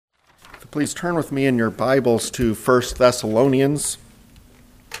Please turn with me in your Bibles to 1 Thessalonians.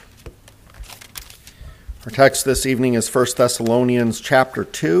 Our text this evening is 1 Thessalonians chapter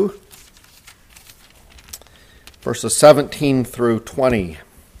 2, verses 17 through 20.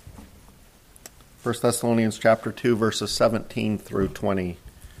 1 Thessalonians chapter 2, verses 17 through 20.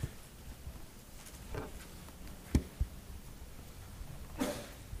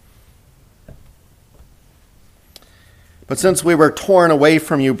 But since we were torn away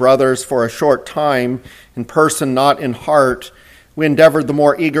from you, brothers, for a short time, in person, not in heart, we endeavored the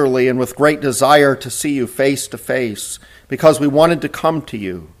more eagerly and with great desire to see you face to face, because we wanted to come to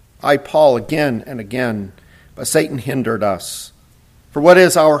you, I, Paul, again and again, but Satan hindered us. For what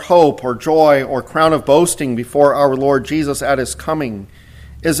is our hope or joy or crown of boasting before our Lord Jesus at his coming?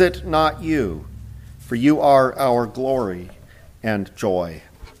 Is it not you? For you are our glory and joy.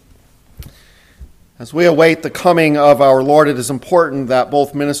 As we await the coming of our Lord, it is important that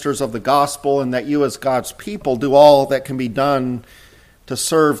both ministers of the gospel and that you as God's people do all that can be done to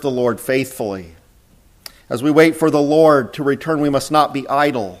serve the Lord faithfully. As we wait for the Lord to return, we must not be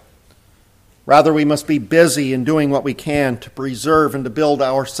idle. Rather, we must be busy in doing what we can to preserve and to build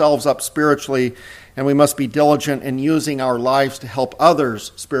ourselves up spiritually, and we must be diligent in using our lives to help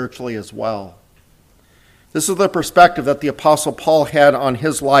others spiritually as well. This is the perspective that the Apostle Paul had on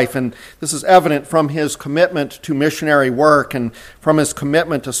his life, and this is evident from his commitment to missionary work and from his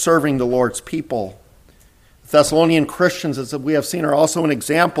commitment to serving the Lord's people. The Thessalonian Christians, as we have seen, are also an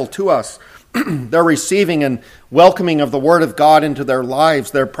example to us. Their receiving and welcoming of the Word of God into their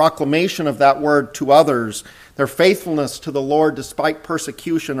lives, their proclamation of that Word to others, their faithfulness to the Lord despite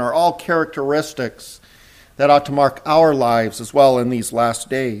persecution are all characteristics that ought to mark our lives as well in these last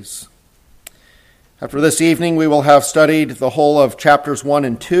days. After this evening, we will have studied the whole of chapters 1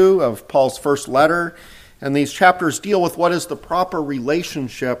 and 2 of Paul's first letter, and these chapters deal with what is the proper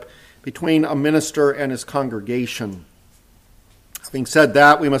relationship between a minister and his congregation. Having said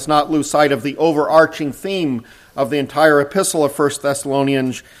that, we must not lose sight of the overarching theme of the entire epistle of 1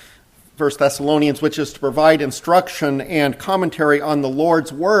 Thessalonians, which is to provide instruction and commentary on the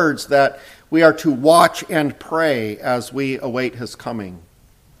Lord's words that we are to watch and pray as we await his coming.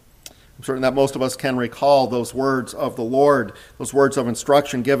 I'm certain that most of us can recall those words of the Lord, those words of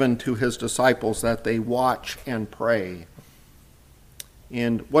instruction given to his disciples, that they watch and pray.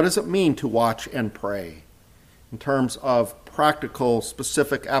 And what does it mean to watch and pray in terms of practical,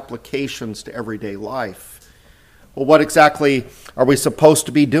 specific applications to everyday life? Well, what exactly are we supposed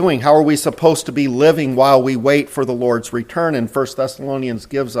to be doing? How are we supposed to be living while we wait for the Lord's return? And 1 Thessalonians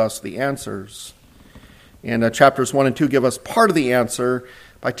gives us the answers. And chapters 1 and 2 give us part of the answer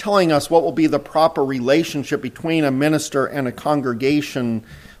by telling us what will be the proper relationship between a minister and a congregation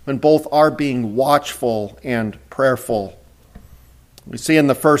when both are being watchful and prayerful. We see in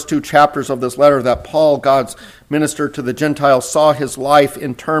the first two chapters of this letter that Paul, God's minister to the Gentiles, saw his life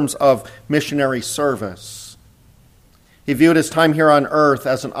in terms of missionary service. He viewed his time here on earth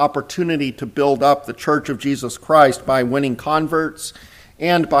as an opportunity to build up the Church of Jesus Christ by winning converts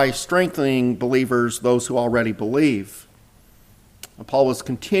and by strengthening believers, those who already believe. Paul was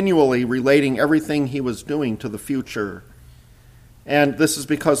continually relating everything he was doing to the future. And this is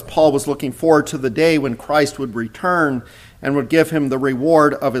because Paul was looking forward to the day when Christ would return and would give him the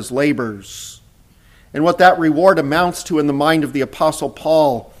reward of his labors. And what that reward amounts to in the mind of the Apostle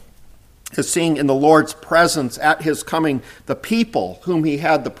Paul is seeing in the Lord's presence at his coming the people whom he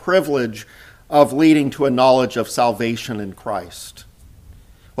had the privilege of leading to a knowledge of salvation in Christ.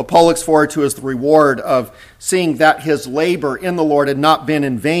 What Paul looks forward to is the reward of seeing that his labor in the Lord had not been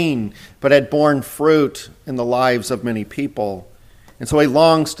in vain, but had borne fruit in the lives of many people. And so he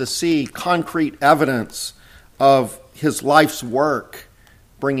longs to see concrete evidence of his life's work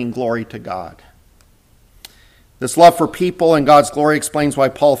bringing glory to God. This love for people and God's glory explains why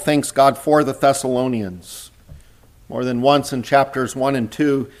Paul thanks God for the Thessalonians. More than once in chapters 1 and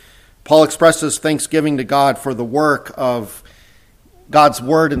 2, Paul expresses thanksgiving to God for the work of God's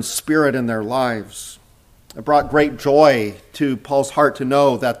word and spirit in their lives. It brought great joy to Paul's heart to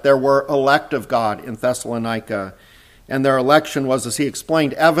know that there were elect of God in Thessalonica, and their election was, as he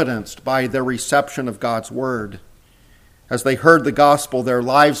explained, evidenced by their reception of God's word. As they heard the gospel, their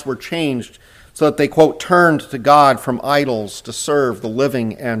lives were changed so that they, quote, turned to God from idols to serve the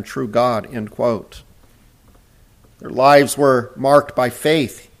living and true God, end quote. Their lives were marked by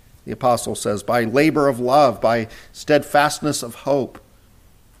faith, the apostle says, by labor of love, by steadfastness of hope.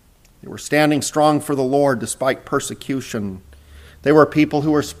 They were standing strong for the Lord despite persecution. They were people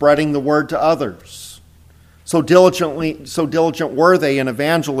who were spreading the word to others. So diligent were they in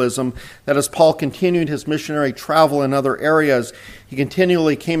evangelism that as Paul continued his missionary travel in other areas, he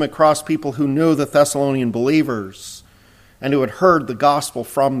continually came across people who knew the Thessalonian believers and who had heard the gospel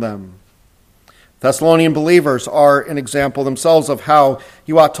from them. Thessalonian believers are an example themselves of how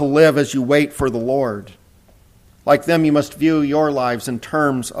you ought to live as you wait for the Lord. Like them, you must view your lives in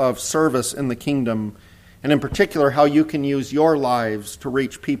terms of service in the kingdom, and in particular, how you can use your lives to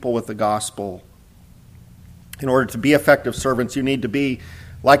reach people with the gospel. In order to be effective servants, you need to be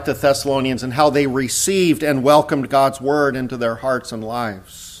like the Thessalonians in how they received and welcomed God's word into their hearts and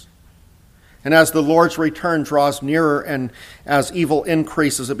lives. And as the Lord's return draws nearer and as evil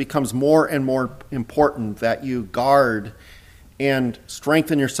increases, it becomes more and more important that you guard and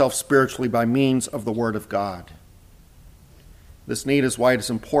strengthen yourself spiritually by means of the word of God. This need is why it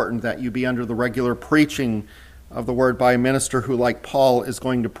is important that you be under the regular preaching of the word by a minister who, like Paul, is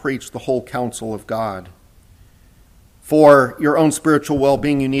going to preach the whole counsel of God. For your own spiritual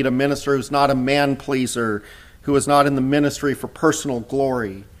well-being, you need a minister who's not a man-pleaser, who is not in the ministry for personal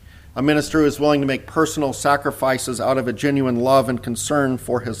glory, a minister who is willing to make personal sacrifices out of a genuine love and concern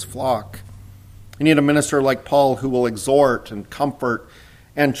for his flock. You need a minister like Paul who will exhort and comfort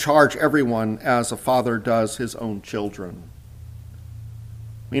and charge everyone as a father does his own children.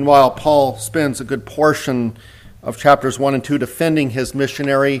 Meanwhile, Paul spends a good portion of chapters 1 and 2 defending his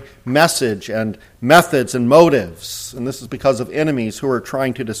missionary message and methods and motives. And this is because of enemies who are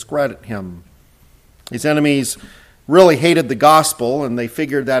trying to discredit him. These enemies really hated the gospel, and they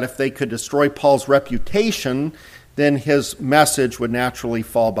figured that if they could destroy Paul's reputation, then his message would naturally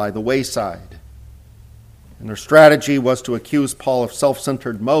fall by the wayside. And their strategy was to accuse Paul of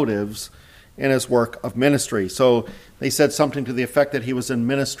self-centered motives in his work of ministry. So they said something to the effect that he was in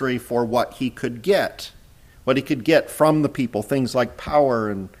ministry for what he could get from the people, things like power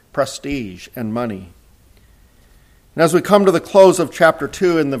and prestige and money. And as we come to the close of chapter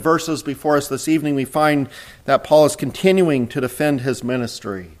 2, in the verses before us this evening, we find that Paul is continuing to defend his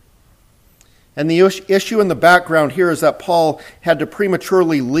ministry. And the issue in the background here is that Paul had to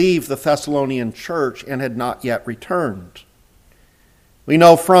prematurely leave the Thessalonian church and had not yet returned. We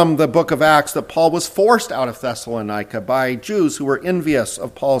know from the book of Acts that Paul was forced out of Thessalonica by Jews who were envious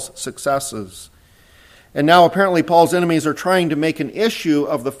of Paul's successes. And now apparently Paul's enemies are trying to make an issue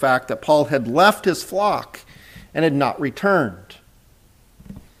of the fact that Paul had left his flock and had not returned.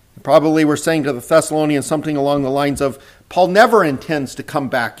 They probably were saying to the Thessalonians something along the lines of, Paul never intends to come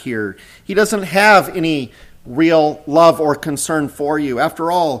back here. He doesn't have any real love or concern for you. After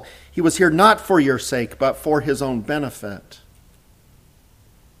all, he was here not for your sake, but for his own benefit.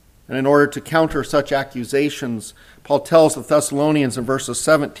 And in order to counter such accusations, Paul tells the Thessalonians in verses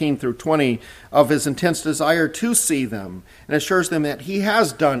 17 through 20 of his intense desire to see them and assures them that he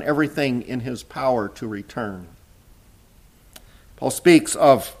has done everything in his power to return. Paul speaks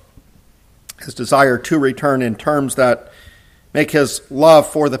of his desire to return in terms that make his love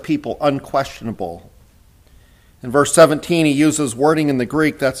for the people unquestionable. In verse 17, he uses wording in the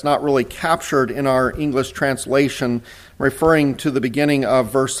Greek that's not really captured in our English translation, referring to the beginning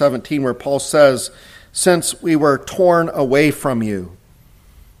of verse 17 where Paul says, "Since we were torn away from you."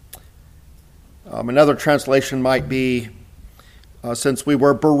 Another translation might be, "Since we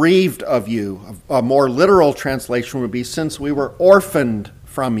were bereaved of you." A more literal translation would be, "Since we were orphaned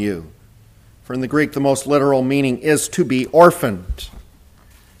from you." For in the Greek, the most literal meaning is to be orphaned.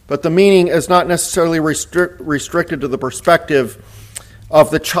 But the meaning is not necessarily restricted to the perspective of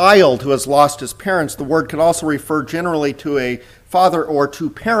the child who has lost his parents. The word can also refer generally to a father or to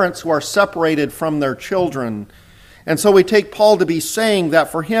parents who are separated from their children. And so we take Paul to be saying that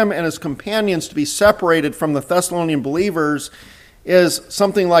for him and his companions to be separated from the Thessalonian believers is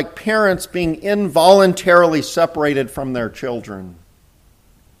something like parents being involuntarily separated from their children.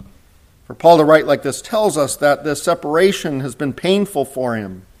 For Paul to write like this tells us that this separation has been painful for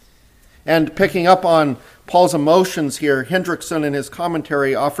him. And picking up on Paul's emotions here, Hendrickson in his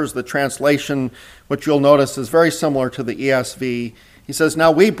commentary offers the translation, which you'll notice is very similar to the ESV. He says,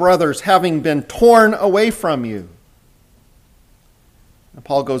 "Now we brothers, having been torn away from you." And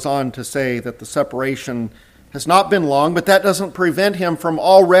Paul goes on to say that the separation has not been long, but that doesn't prevent him from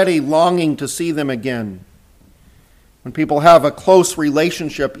already longing to see them again. When people have a close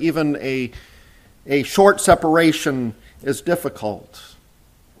relationship, even a short separation is difficult.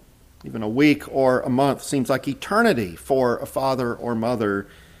 Even a week or a month seems like eternity for a father or mother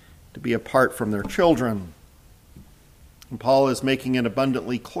to be apart from their children. And Paul is making it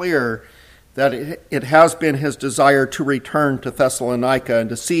abundantly clear that it has been his desire to return to Thessalonica and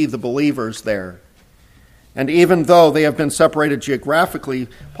to see the believers there. And even though they have been separated geographically,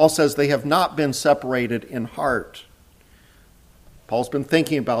 Paul says they have not been separated in heart. Paul's been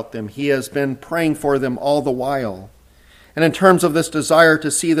thinking about them. He has been praying for them all the while. And in terms of this desire to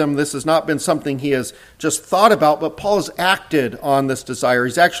see them, this has not been something he has just thought about, but Paul has acted on this desire.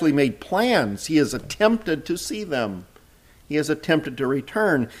 He's actually made plans. He has attempted to see them. He has attempted to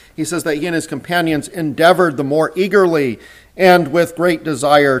return. He says that he and his companions endeavored the more eagerly and with great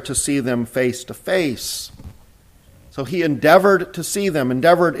desire to see them face to face. So he endeavored to see them.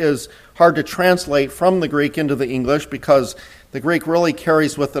 Endeavored is hard to translate from the Greek into the English because the Greek really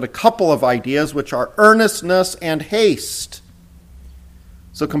carries with it a couple of ideas, which are earnestness and haste.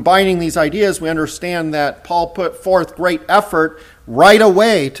 So combining these ideas, we understand that Paul put forth great effort right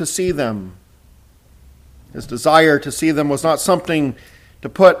away to see them. His desire to see them was not something to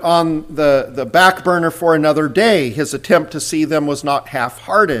put on the back burner for another day. His attempt to see them was not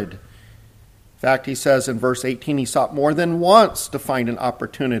half-hearted. In fact, he says in verse 18, he sought more than once to find an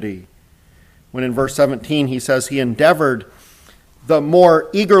opportunity. When in verse 17 he says he endeavored the more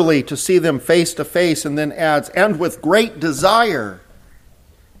eagerly to see them face to face, and then adds, and with great desire.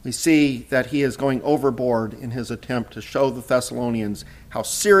 We see that he is going overboard in his attempt to show the Thessalonians how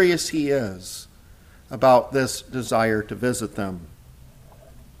serious he is about this desire to visit them.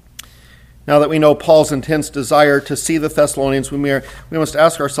 Now that we know Paul's intense desire to see the Thessalonians, we must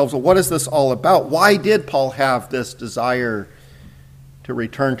ask ourselves, well, what is this all about? Why did Paul have this desire to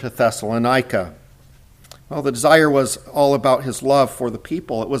return to Thessalonica? Well, the desire was all about his love for the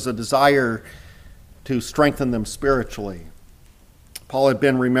people. It was a desire to strengthen them spiritually. Paul had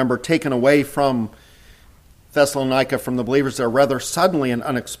been, remember, taken away from Thessalonica from the believers there rather suddenly and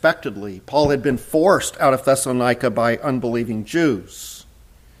unexpectedly. Paul had been forced out of Thessalonica by unbelieving Jews.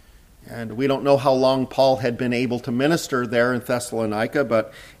 And we don't know how long Paul had been able to minister there in Thessalonica,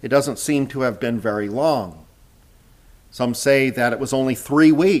 but it doesn't seem to have been very long. Some say that it was only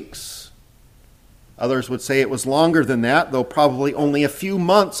 3 weeks. Others would say it was longer than that, though probably only a few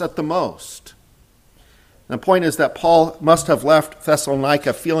months at the most. And the point is that Paul must have left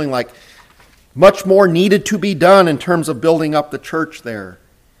Thessalonica feeling like much more needed to be done in terms of building up the church there.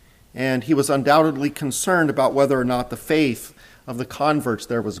 And he was undoubtedly concerned about whether or not the faith of the converts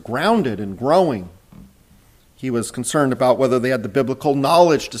there was grounded and growing. He was concerned about whether they had the biblical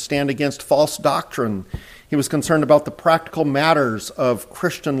knowledge to stand against false doctrine. He was concerned about the practical matters of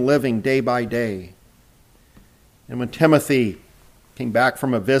Christian living day by day. And when Timothy came back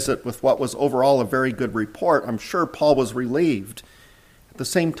from a visit with what was overall a very good report, I'm sure Paul was relieved. At the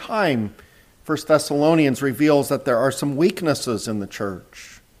same time, 1 Thessalonians reveals that there are some weaknesses in the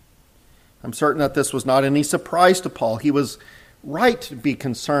church. I'm certain that this was not any surprise to Paul. He was right to be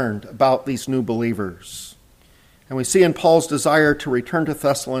concerned about these new believers. And we see in Paul's desire to return to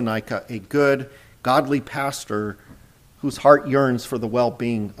Thessalonica a good, godly pastor whose heart yearns for the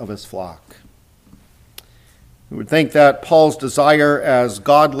well-being of his flock. We would think that Paul's desire, as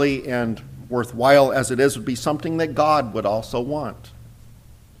godly and worthwhile as it is, would be something that God would also want.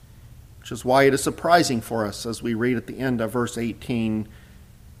 Which is why it is surprising for us as we read at the end of verse 18,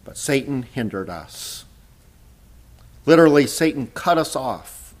 but Satan hindered us. Literally, Satan cut us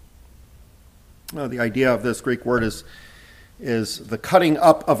off. The idea of this Greek word is the cutting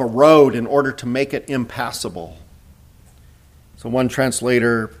up of a road in order to make it impassable. So one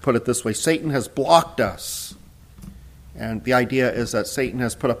translator put it this way, Satan has blocked us. And the idea is that Satan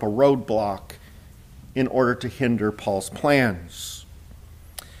has put up a roadblock in order to hinder Paul's plans.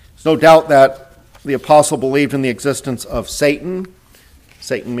 There's no doubt that the apostle believed in the existence of Satan.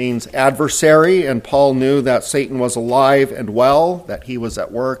 Satan means adversary, and Paul knew that Satan was alive and well, that he was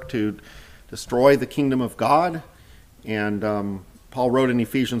at work to destroy the kingdom of God. And Paul wrote in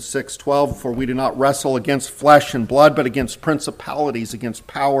Ephesians 6:12, for we do not wrestle against flesh and blood, but against principalities, against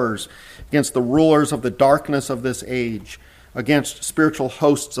powers, against the rulers of the darkness of this age, against spiritual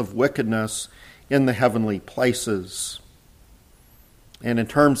hosts of wickedness in the heavenly places. And in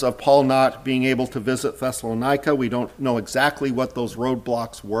terms of Paul not being able to visit Thessalonica, we don't know exactly what those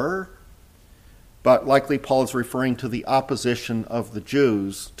roadblocks were, but likely Paul is referring to the opposition of the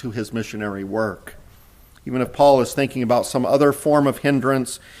Jews to his missionary work. Even if Paul is thinking about some other form of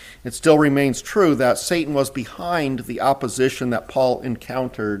hindrance, it still remains true that Satan was behind the opposition that Paul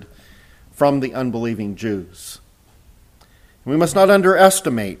encountered from the unbelieving Jews. We must not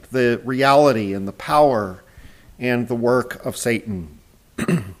underestimate the reality and the power and the work of Satan.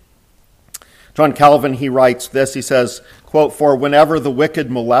 John Calvin, he writes this, he says, quote, for whenever the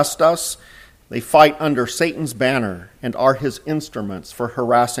wicked molest us, they fight under Satan's banner and are his instruments for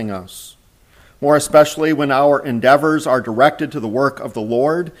harassing us. More especially when our endeavors are directed to the work of the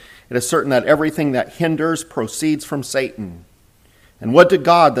Lord, it is certain that everything that hinders proceeds from Satan. And would to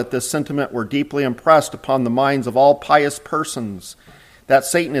God that this sentiment were deeply impressed upon the minds of all pious persons, that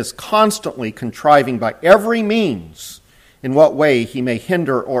Satan is constantly contriving by every means in what way he may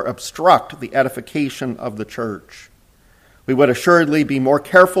hinder or obstruct the edification of the church. We would assuredly be more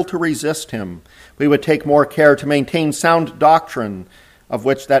careful to resist him. We would take more care to maintain sound doctrine, of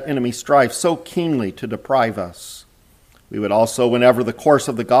which that enemy strives so keenly to deprive us. We would also, whenever the course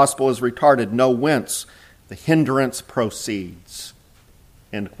of the gospel is retarded, know whence the hindrance proceeds."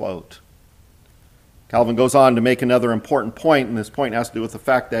 End quote. Calvin goes on to make another important point, and this point has to do with the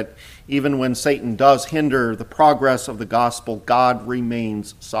fact that even when Satan does hinder the progress of the gospel, God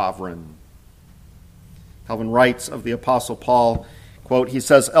remains sovereign. Calvin writes of the Apostle Paul, quote, he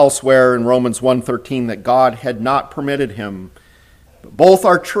says elsewhere in Romans 1:13 that God had not permitted him. But both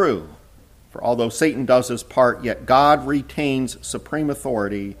are true, for although Satan does his part, yet God retains supreme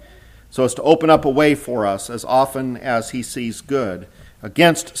authority so as to open up a way for us as often as he sees good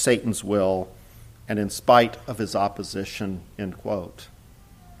against Satan's will and in spite of his opposition, end quote.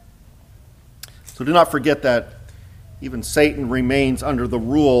 So do not forget that even Satan remains under the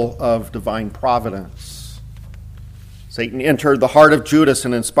rule of divine providence. Satan entered the heart of Judas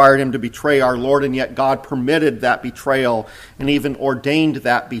and inspired him to betray our Lord, and yet God permitted that betrayal and even ordained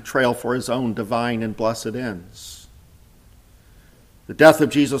that betrayal for his own divine and blessed ends. The death of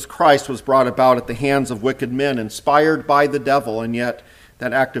Jesus Christ was brought about at the hands of wicked men, inspired by the devil, and yet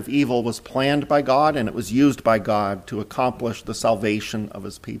that act of evil was planned by God and it was used by God to accomplish the salvation of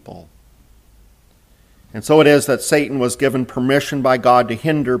his people. And so it is that Satan was given permission by God to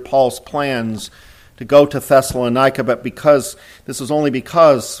hinder Paul's plans to go to Thessalonica, but because this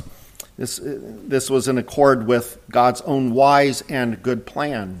was in accord with God's own wise and good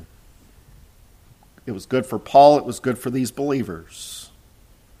plan. It was good for Paul, it was good for these believers.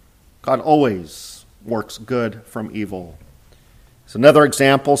 God always works good from evil. As another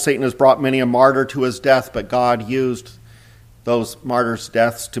example, Satan has brought many a martyr to his death, but God used those martyrs'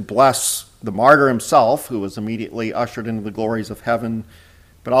 deaths to bless the martyr himself, who was immediately ushered into the glories of heaven,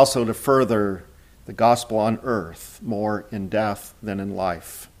 but also to further the gospel on earth, more in death than in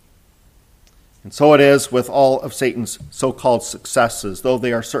life. And so it is with all of Satan's so-called successes. Though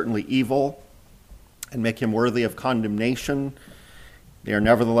they are certainly evil and make him worthy of condemnation, they are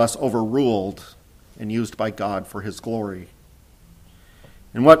nevertheless overruled and used by God for his glory.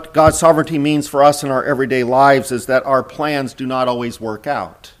 And what God's sovereignty means for us in our everyday lives is that our plans do not always work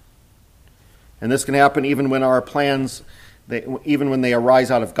out. And this can happen even when our plans, even when they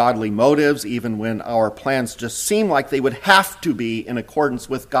arise out of godly motives, even when our plans just seem like they would have to be in accordance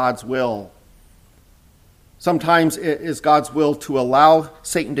with God's will. Sometimes it is God's will to allow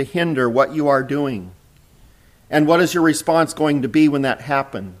Satan to hinder what you are doing. And what is your response going to be when that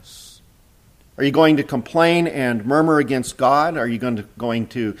happens? Are you going to complain and murmur against God? Are you going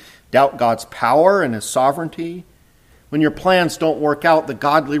to doubt God's power and his sovereignty? When your plans don't work out, the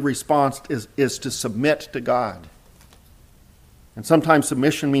godly response is to submit to God. And sometimes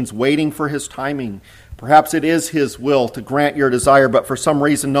submission means waiting for his timing. Perhaps it is his will to grant your desire, but for some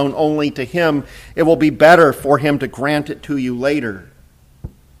reason known only to him, it will be better for him to grant it to you later.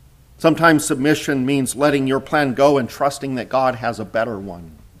 Sometimes submission means letting your plan go and trusting that God has a better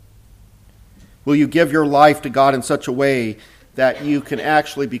one. Will you give your life to God in such a way that you can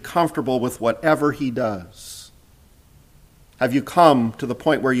actually be comfortable with whatever he does? Have you come to the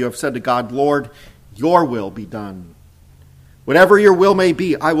point where you have said to God, Lord, your will be done. Whatever your will may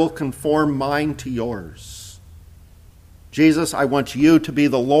be, I will conform mine to yours. Jesus, I want you to be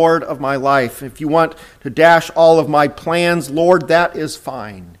the Lord of my life. If you want to dash all of my plans, Lord, that is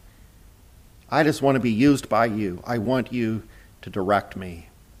fine. I just want to be used by you. I want you to direct me.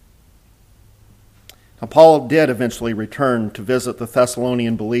 Now, Paul did eventually return to visit the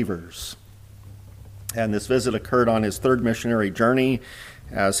Thessalonian believers. And this visit occurred on his third missionary journey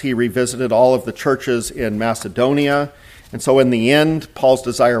as he revisited all of the churches in Macedonia. And so in the end, Paul's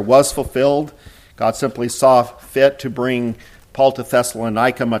desire was fulfilled. God simply saw fit to bring Paul to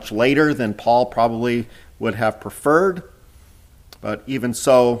Thessalonica much later than Paul probably would have preferred. But even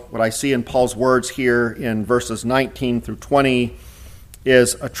so, what I see in Paul's words here in verses 19 through 20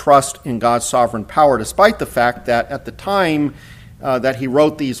 is a trust in God's sovereign power, despite the fact that at the time that he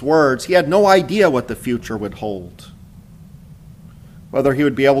wrote these words, he had no idea what the future would hold. Whether he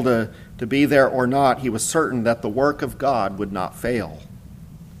would be able to be there or not, he was certain that the work of God would not fail.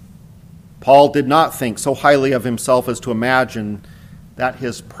 Paul did not think so highly of himself as to imagine that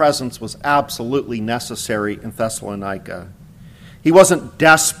his presence was absolutely necessary in Thessalonica. He wasn't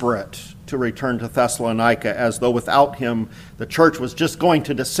desperate to return to Thessalonica as though without him the church was just going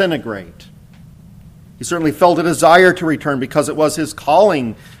to disintegrate. He certainly felt a desire to return because it was his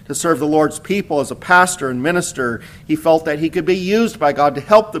calling to serve the Lord's people as a pastor and minister. He felt that he could be used by God to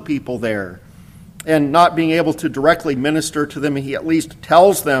help the people there. And not being able to directly minister to them, he at least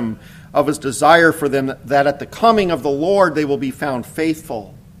tells them of his desire for them that at the coming of the Lord they will be found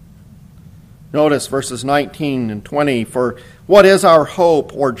faithful. Notice verses 19 and 20. For what is our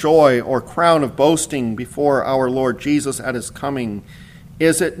hope or joy or crown of boasting before our Lord Jesus at his coming?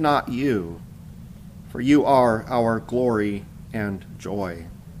 Is it not you? For you are our glory and joy.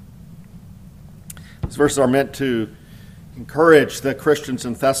 These verses are meant to encourage the Christians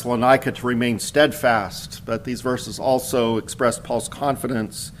in Thessalonica to remain steadfast, but these verses also express Paul's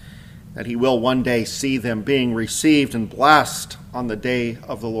confidence that he will one day see them being received and blessed on the day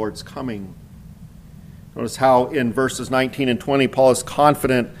of the Lord's coming. Notice how in verses 19 and 20, Paul is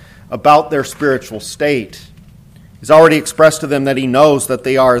confident about their spiritual state. He's already expressed to them that he knows that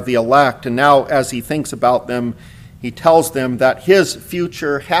they are the elect, and now as he thinks about them, he tells them that his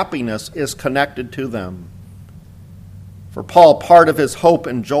future happiness is connected to them. For Paul, part of his hope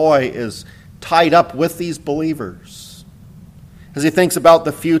and joy is tied up with these believers. As he thinks about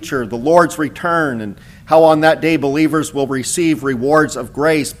the future, the Lord's return, and how on that day believers will receive rewards of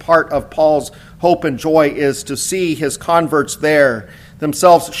grace, part of Paul's hope and joy is to see his converts there,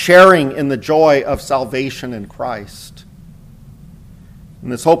 themselves sharing in the joy of salvation in Christ.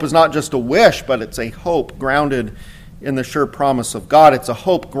 And this hope is not just a wish, but it's a hope grounded in the sure promise of God. It's a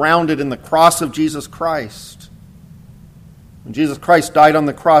hope grounded in the cross of Jesus Christ. When Jesus Christ died on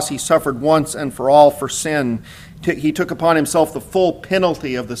the cross, he suffered once and for all for sin. He took upon himself the full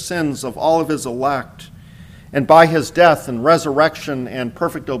penalty of the sins of all of his elect. And by his death and resurrection and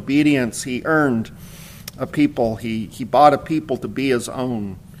perfect obedience, he earned a people. He bought a people to be his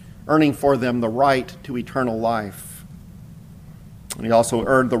own, earning for them the right to eternal life. And he also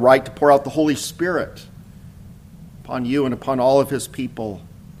earned the right to pour out the Holy Spirit upon you and upon all of his people.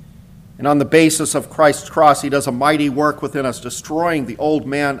 And on the basis of Christ's cross, he does a mighty work within us, destroying the old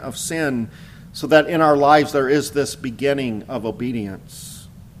man of sin, so that in our lives there is this beginning of obedience.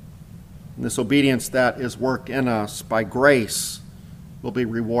 And this obedience that is worked in us by grace will be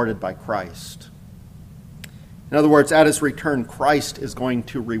rewarded by Christ. In other words, at his return, Christ is going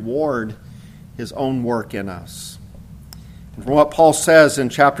to reward his own work in us. And from what Paul says in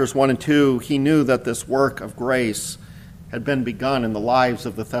chapters 1 and 2, he knew that this work of grace had been begun in the lives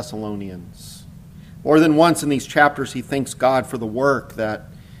of the Thessalonians. More than once in these chapters, he thanks God for the work that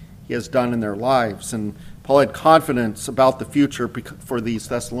he has done in their lives. And Paul had confidence about the future for these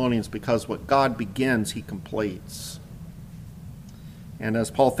Thessalonians because what God begins, he completes. And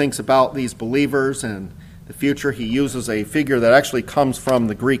as Paul thinks about these believers and the future, he uses a figure that actually comes from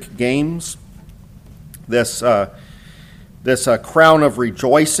the Greek games. This crown of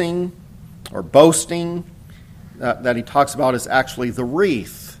rejoicing or boasting that he talks about is actually the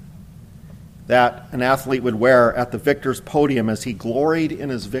wreath that an athlete would wear at the victor's podium as he gloried in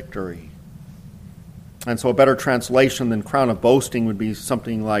his victory. And so a better translation than crown of boasting would be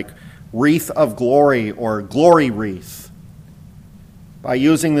something like wreath of glory or glory wreath. By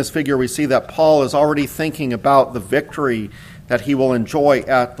using this figure, we see that Paul is already thinking about the victory that he will enjoy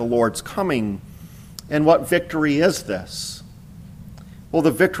at the Lord's coming. And what victory is this? Well,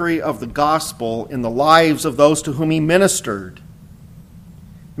 the victory of the gospel in the lives of those to whom he ministered.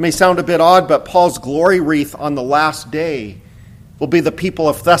 It may sound a bit odd, but Paul's glory wreath on the last day will be the people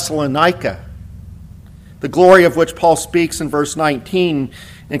of Thessalonica, the glory of which Paul speaks in verse 19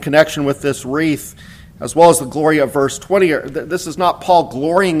 in connection with this wreath, as well as the glory of verse 20. This is not Paul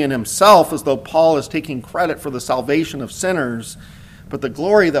glorying in himself as though Paul is taking credit for the salvation of sinners, but the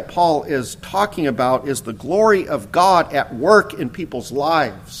glory that Paul is talking about is the glory of God at work in people's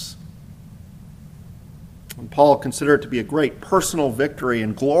lives. And Paul considered it to be a great personal victory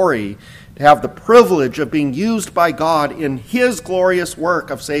and glory to have the privilege of being used by God in his glorious work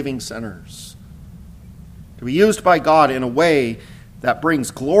of saving sinners. To be used by God in a way that brings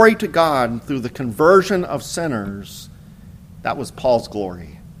glory to God through the conversion of sinners, that was Paul's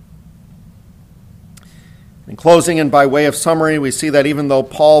glory. In closing and by way of summary, we see that even though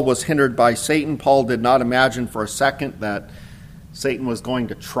Paul was hindered by Satan, Paul did not imagine for a second that Satan was going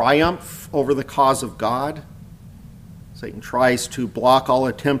to triumph over the cause of God. Satan tries to block all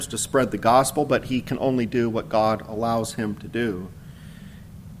attempts to spread the gospel, but he can only do what God allows him to do.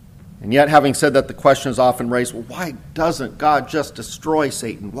 And yet, having said that, the question is often raised, well, why doesn't God just destroy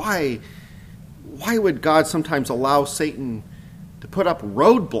Satan? Why would God sometimes allow Satan to put up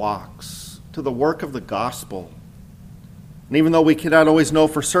roadblocks to the work of the gospel? And even though we cannot always know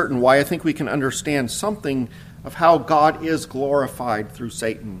for certain why, I think we can understand something of how God is glorified through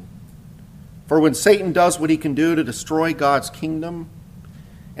Satan. For when Satan does what he can do to destroy God's kingdom,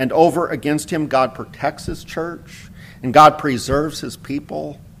 and over against him, God protects his church, and God preserves his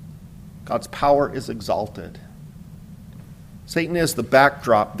people, God's power is exalted. Satan is the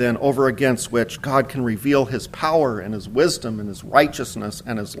backdrop, then, over against which God can reveal his power and his wisdom and his righteousness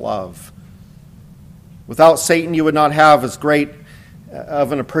and his love. Without Satan, you would not have as great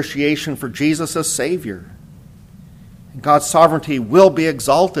of an appreciation for Jesus as Savior. And God's sovereignty will be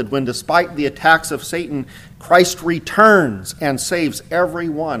exalted when, despite the attacks of Satan, Christ returns and saves every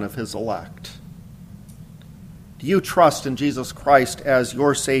one of his elect. Do you trust in Jesus Christ as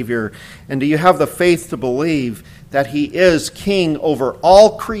your Savior? And do you have the faith to believe that he is king over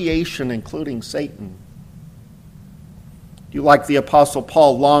all creation, including Satan? Do you, like the Apostle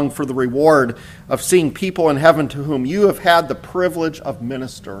Paul, long for the reward of seeing people in heaven to whom you have had the privilege of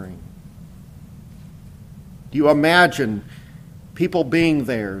ministering? Do you imagine people being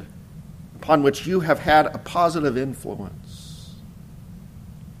there upon which you have had a positive influence?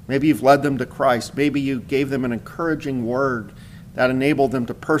 Maybe you've led them to Christ. Maybe you gave them an encouraging word that enabled them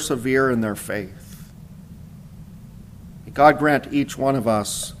to persevere in their faith. May God grant each one of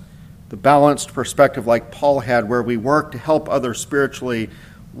us the balanced perspective like Paul had, where we work to help others spiritually,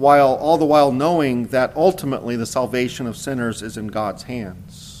 while all the while knowing that ultimately the salvation of sinners is in God's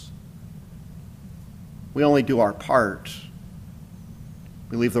hands. We only do our part.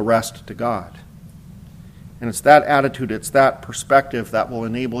 We leave the rest to God. And it's that attitude, it's that perspective that will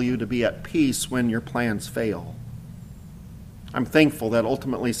enable you to be at peace when your plans fail. I'm thankful that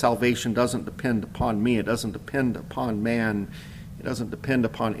ultimately salvation doesn't depend upon me. It doesn't depend upon man. It doesn't depend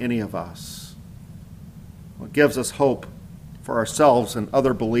upon any of us. What gives us hope for ourselves and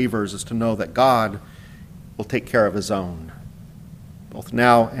other believers is to know that God will take care of his own, both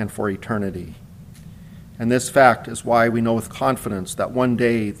now and for eternity. And this fact is why we know with confidence that one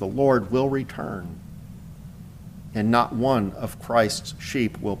day the Lord will return, and not one of Christ's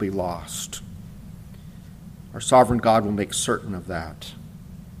sheep will be lost. Our sovereign God will make certain of that.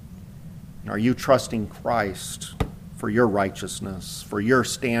 And are you trusting Christ for your righteousness, for your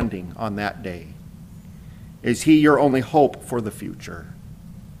standing on that day? Is he your only hope for the future?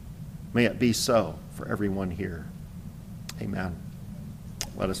 May it be so for everyone here. Amen.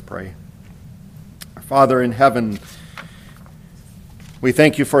 Let us pray. Our Father in heaven, we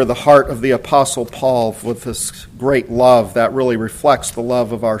thank you for the heart of the Apostle Paul with this great love that really reflects the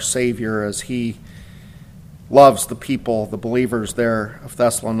love of our Savior as he loves the people, the believers there of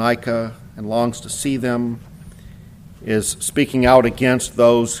Thessalonica, and longs to see them, is speaking out against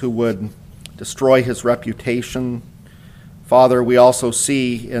those who would destroy his reputation. Father, we also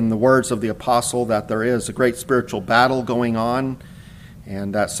see in the words of the apostle that there is a great spiritual battle going on,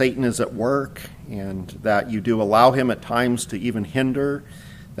 and that Satan is at work, and that you do allow him at times to even hinder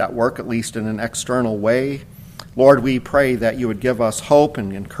that work, at least in an external way. Lord, we pray that you would give us hope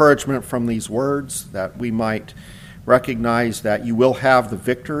and encouragement from these words, that we might recognize that you will have the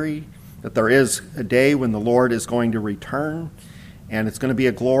victory, that there is a day when the Lord is going to return, and it's going to be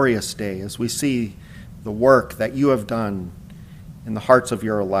a glorious day as we see the work that you have done in the hearts of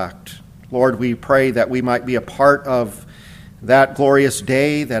your elect. Lord, we pray that we might be a part of that glorious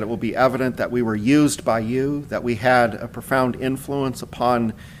day, that it will be evident that we were used by you, that we had a profound influence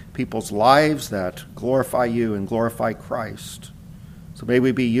upon people's lives that glorify you and glorify Christ. So may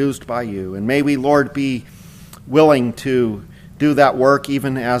we be used by you, and may we, Lord, be willing to do that work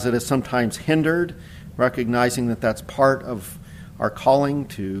even as it is sometimes hindered, recognizing that that's part of our calling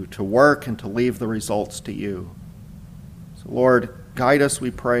to work and to leave the results to you. So Lord, guide us, we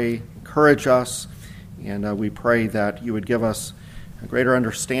pray, encourage us, and we pray that you would give us a greater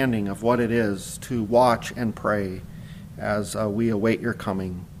understanding of what it is to watch and pray as we await your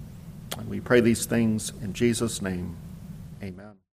coming. And we pray these things in Jesus' name. Amen.